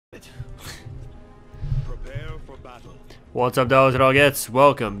Prepare for battle. What's up, dogs and all gets?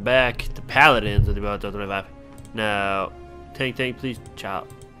 Welcome back to Paladins with about 25. Now, tank, please, chop.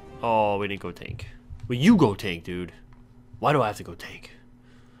 Oh, we didn't go tank. Well, you go tank, dude. Why do I have to go tank?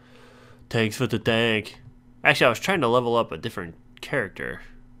 Tanks for the tank. Actually, I was trying to level up a different character.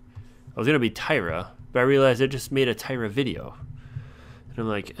 I was gonna be Tyra, but I realized I just made a Tyra video. And I'm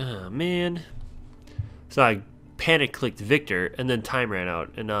like, oh man. So I panic clicked Viktor, and then time ran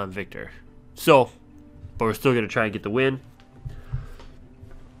out, and now I'm Viktor. So, but we're still gonna try and get the win.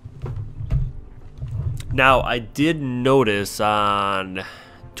 Now, I did notice on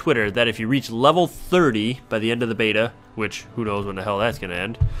Twitter that if you reach level 30 by the end of the beta, which who knows when the hell that's gonna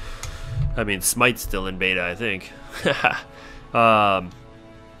end. I mean, Smite's still in beta, I think.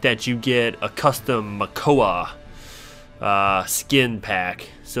 That you get a custom Makoa skin pack.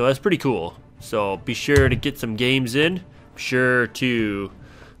 So that's pretty cool. So be sure to get some games in. Be sure to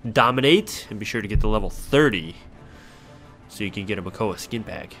dominate, and be sure to get to level 30 so you can get a Makoa skin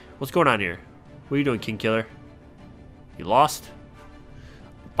pack. What's going on here? What are you doing, King Killer? You lost?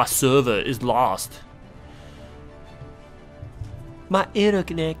 My server is lost. My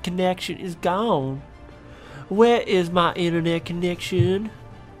internet connection is gone. Where is my internet connection?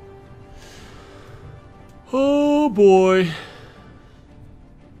 Oh boy.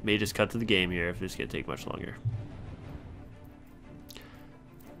 May just cut to the game here if this can't take much longer.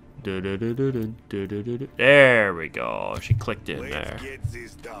 There we go. She clicked in there. Let's get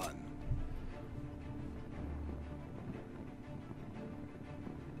this done.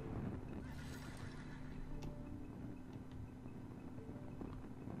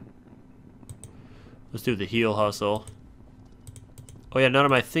 Let's do the heal hustle. Oh yeah, none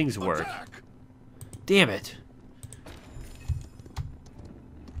of my things work. Attack. Damn it.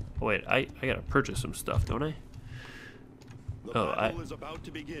 Oh wait, I gotta purchase some stuff, don't I? The Oh, battle is about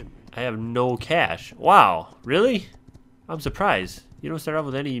to begin. I have no cash. Wow, really? I'm surprised. You don't start off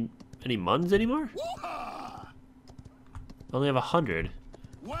with any muns anymore? Woo-ha! I only have 100.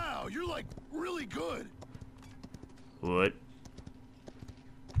 Wow, you're like really good. What?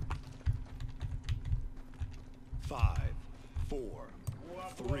 5, 4,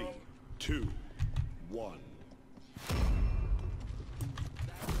 3, 2, 1.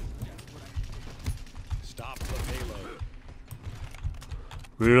 Stop the payload.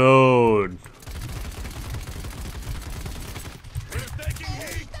 Reload. We're taking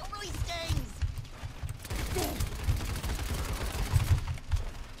heat. That really stings.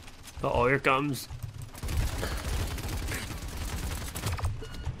 Uh-oh, here comes.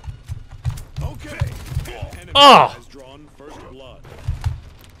 Okay. Enemy Oh! has drawn first blood.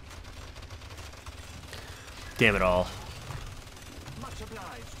 Damn it all. Much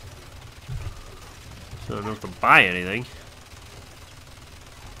obliged. So I don't have to buy anything.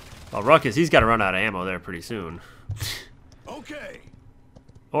 Well, Ruckus, he's got to run out of ammo there pretty soon. Okay.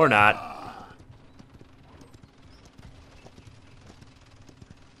 Or not.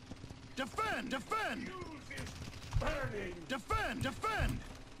 Defend! Defend! Defend! Defend!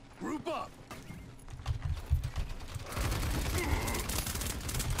 Group up!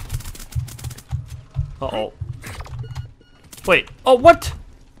 Uh-oh. Wait. Oh, what?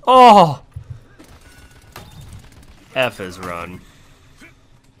 Oh! F is run.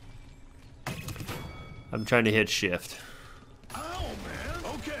 I'm trying to hit shift. Ow, man!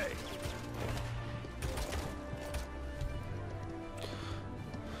 Okay.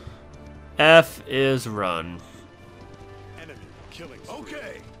 F is run. Enemy killing.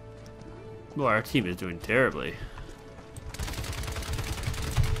 Okay. Well, our team is doing terribly.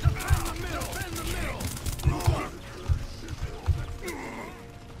 Defend the middle! Defend the middle!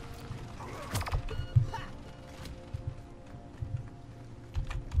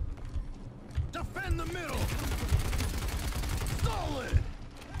 Defend the middle! Solid!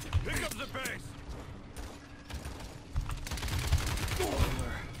 Pick up the pace!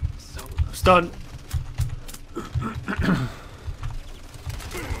 Stun.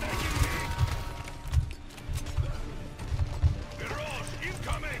 Mirage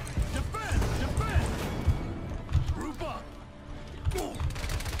incoming! Defend! Defend! Group up!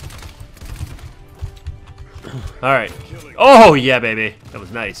 Alright. Oh, yeah, baby. That was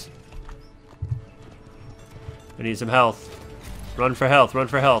nice. I need some health. Run for health. Run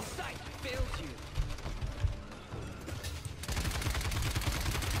for health.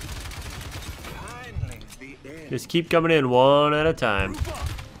 Just keep coming in one at a time. Group up!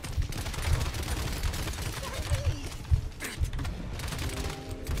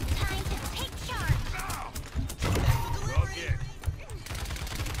 Time to take charge. Okay.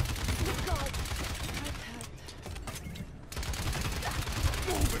 Let's go.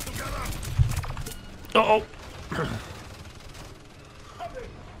 Move it Uh-oh.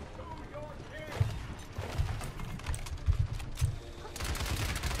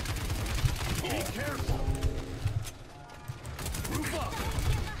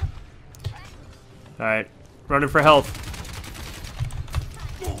 Alright, running for help.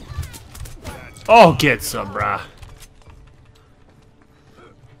 Oh, get some, brah.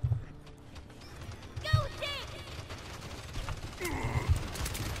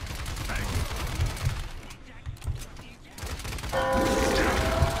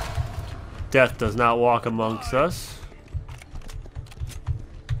 Death does not walk amongst us.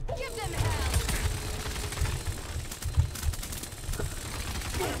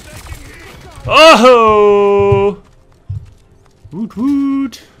 Oh! Woot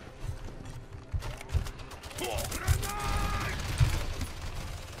woot!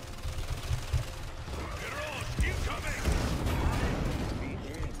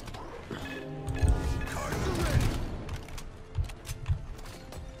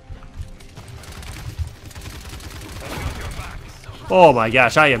 Oh my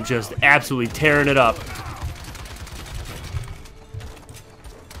gosh, I am just absolutely tearing it up.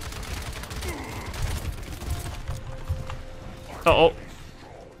 Uh-oh.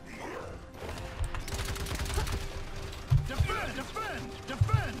 Defend! Defend!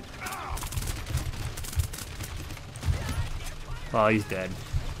 Defend! Oh, he's dead.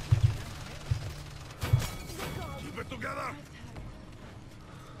 Keep it together!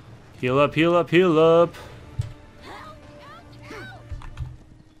 Heal up, heal up, heal up.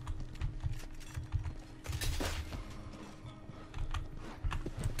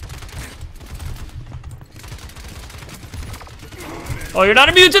 Oh, you're not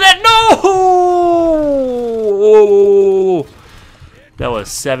immune to that? No! That was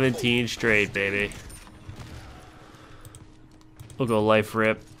 17 straight, baby. We'll go life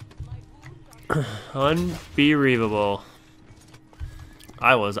rip. Unbelievable.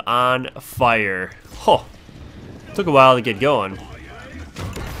 I was on fire. Oh, took a while to get going.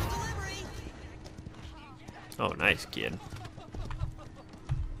 Oh, nice, kid.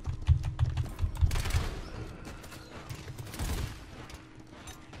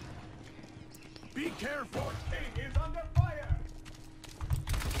 Be careful! King is under fire!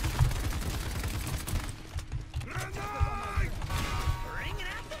 Bringing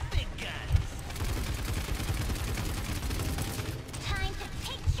out the big guns. Time to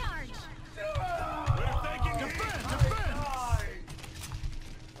take charge. We're taking defend! Defend!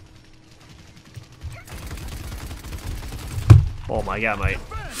 Oh my god, mate.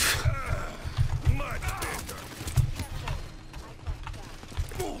 Much better!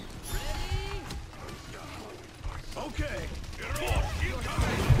 Okay!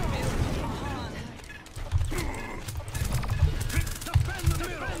 Defend the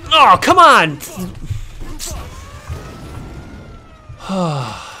middle! Oh, come on!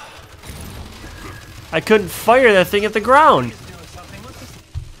 I couldn't fire that thing at the ground.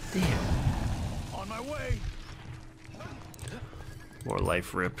 On my way! More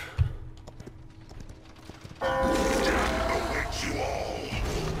life rip.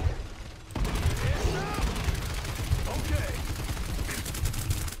 Okay!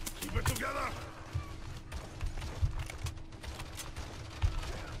 Keep it together!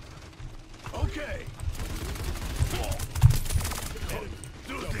 Okay!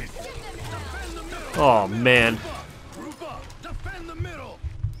 Do this! Defend the middle! Oh man. Group up! Defend the middle!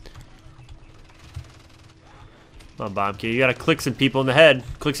 Come on, Bomb Kid. You gotta click some people in the head.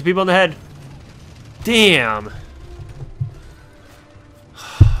 Click some people in the head. Damn.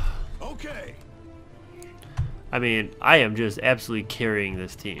 Okay! I mean, I am just absolutely carrying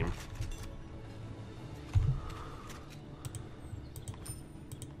this team.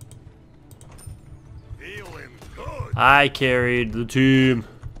 Feeling good! I carried the team.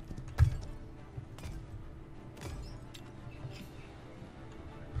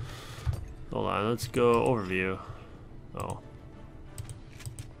 Hold on, let's go overview. Oh.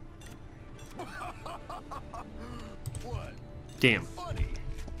 What? Damn. Funny!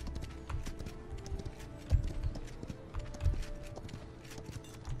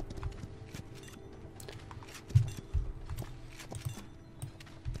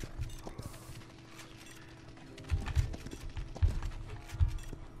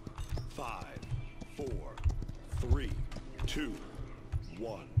 Five, 4, 3, 2,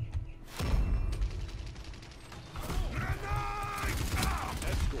 1.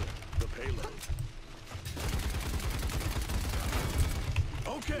 Escort the payload.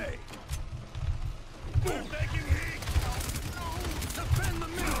 Okay. We're taking heat. Defend the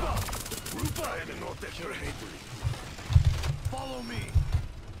middle. Group up. Follow me.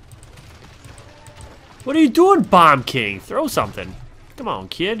 What are you doing, Bomb King? Throw something. Come on,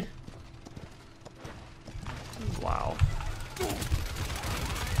 kid. Wow.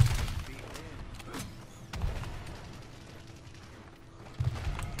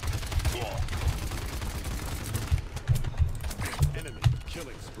 Enemy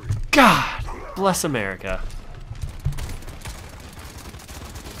killing spree. God bless America.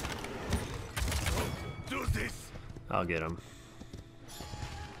 Do this. I'll get him.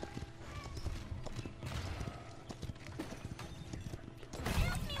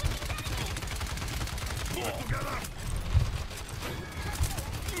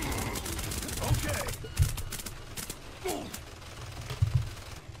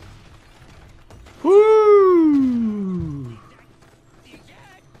 Woo!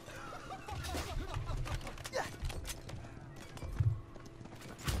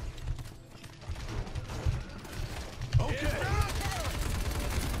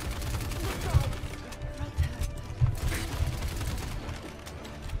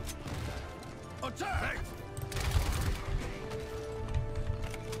 Attack!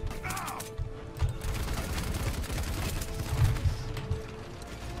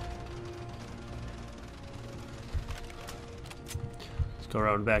 Let's go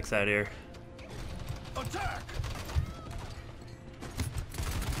around the backside here. Attack!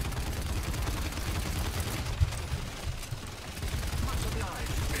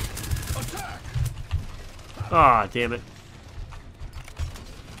 Attack! Ah, damn it.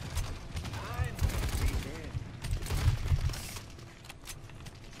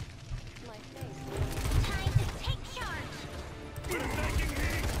 Time to take charge. We're taking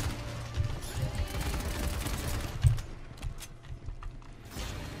heat!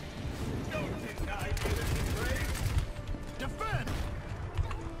 Don't deny enemy grave! Defend!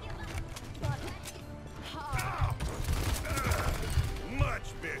 Ow! Much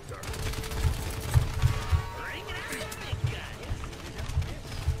better! Bring it out the big guns.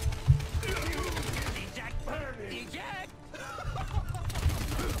 Eject! Eject!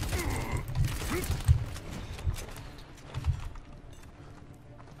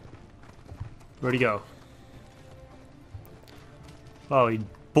 Where'd he go? Oh, he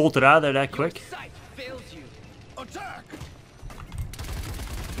bolted out of there that quick? Sight fails you. Attack!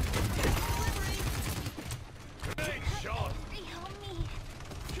 Great shot! Help me.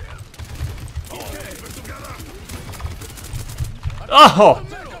 Okay, together! Oh!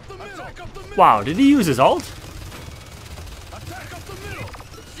 Attack up the middle! Attack up the middle! Wow, did he use his ult? Attack up the middle!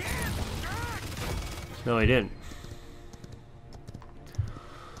 No, he didn't.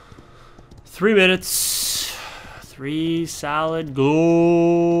 3 minutes. 3 solid,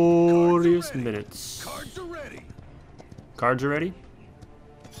 glorious minutes. Cards are ready! Cards are ready?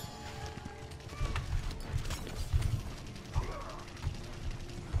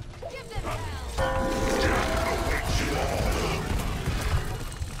 Give them hell.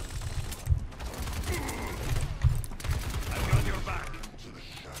 I've got your back!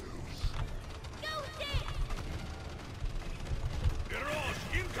 Go there. Garage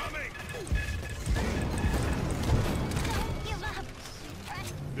incoming! Don't give up.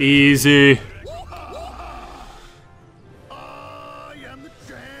 Easy. I am the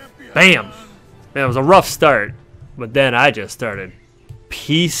champion! Bam! Man, it was a rough start, but then I just started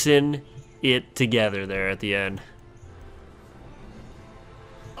piecing it together there at the end.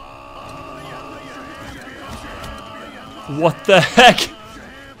 What the heck?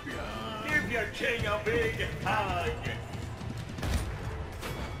 Give your king a big hug!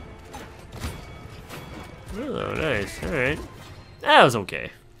 Oh, nice. Alright. That was okay.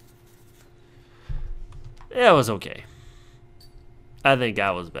 That was okay. I think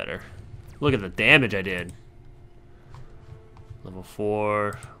I was better. Look at the damage I did. Level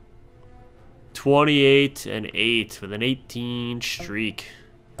 4. 28 and 8 with an 18 streak.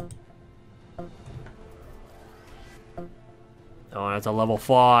 Oh, that's a level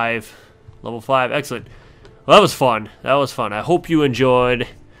 5. Level 5. Excellent. Well, that was fun. That was fun. I hope you enjoyed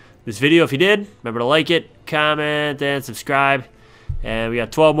this video. If you did, remember to like it, comment, and subscribe. And we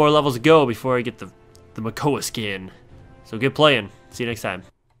got 12 more levels to go before I get the Makoa skin. So get playing. See you next time.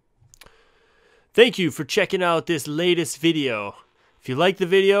 Thank you for checking out this latest video. If you like the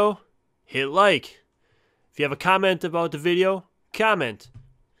video, hit like. If you have a comment about the video, comment.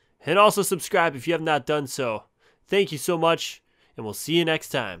 And also subscribe if you have not done so. Thank you so much, and we'll see you next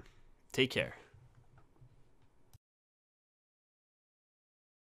time. Take care.